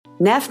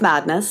Neph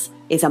Madness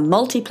is a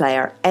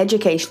multiplayer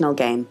educational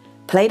game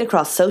played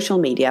across social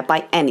media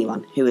by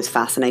anyone who is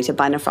fascinated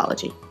by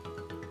nephrology.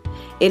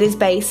 It is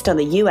based on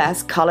the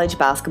US college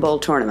basketball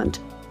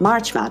tournament,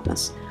 March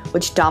Madness,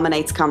 which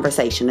dominates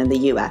conversation in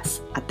the US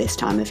at this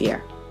time of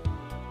year.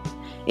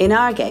 In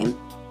our game,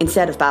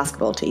 instead of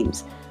basketball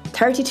teams,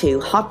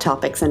 32 hot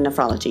topics in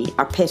nephrology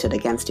are pitted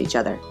against each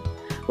other,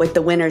 with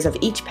the winners of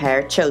each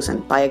pair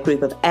chosen by a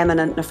group of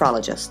eminent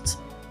nephrologists,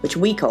 which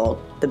we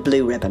call the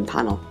Blue Ribbon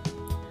Panel.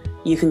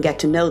 You can get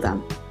to know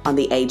them on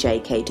the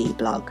AJKD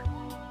blog.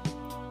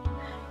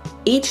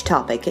 Each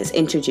topic is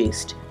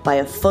introduced by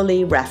a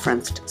fully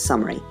referenced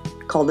summary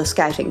called the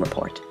Scouting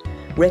Report,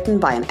 written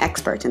by an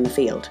expert in the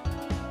field.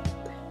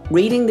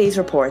 Reading these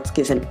reports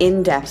gives an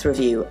in-depth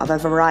review of a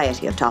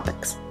variety of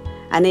topics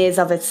and is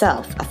of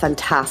itself a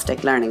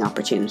fantastic learning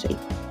opportunity.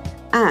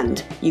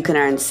 And you can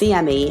earn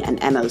CME and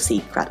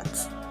MOC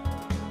credits.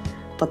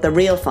 But the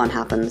real fun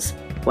happens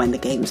when the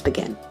games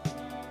begin.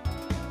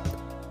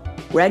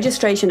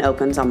 Registration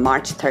opens on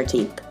March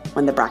 13th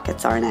when the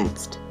brackets are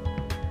announced.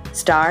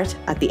 Start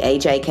at the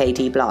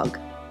AJKD blog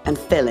and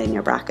fill in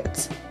your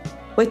brackets,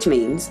 which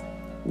means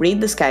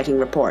read the scouting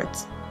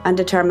reports and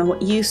determine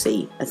what you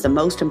see as the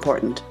most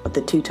important of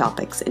the 2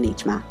 topics in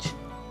each match.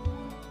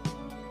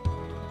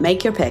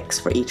 Make your picks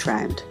for each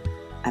round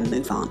and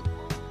move on.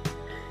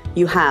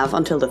 You have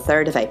until the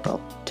 3rd of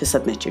April to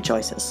submit your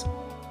choices.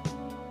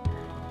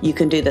 You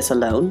can do this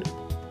alone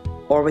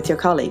or with your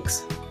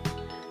colleagues,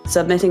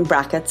 submitting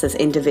brackets as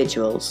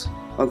individuals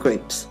or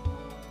groups.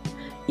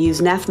 Use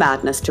Neph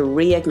Madness to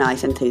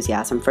reignite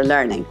enthusiasm for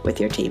learning with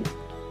your team.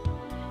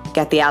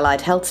 Get the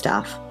allied health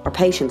staff or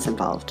patients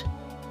involved.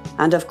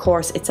 And of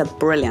course, it's a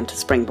brilliant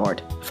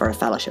springboard for a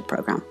fellowship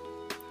programme.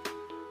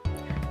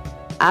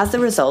 As the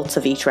results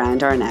of each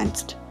round are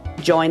announced,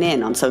 join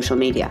in on social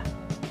media.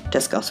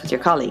 Discuss with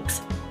your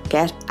colleagues.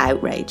 Get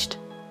outraged.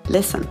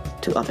 Listen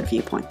to other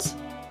viewpoints.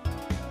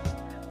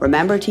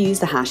 Remember to use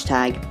the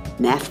hashtag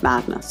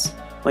 #NephMadness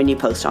when you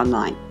post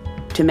online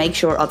to make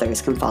sure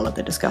others can follow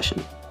the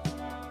discussion.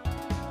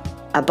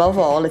 Above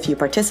all, if you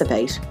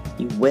participate,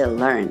 you will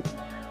learn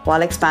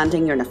while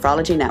expanding your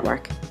nephrology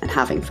network and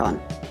having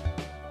fun.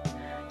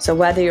 So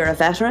whether you're a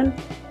veteran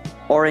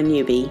or a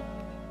newbie,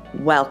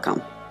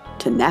 welcome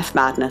to Neph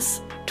Madness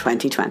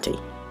 2020.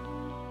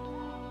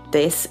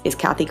 This is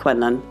Kathy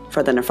Quinlan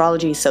for the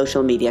Nephrology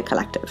Social Media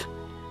Collective.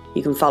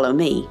 You can follow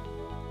me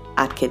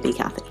at Kidney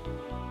Kathy.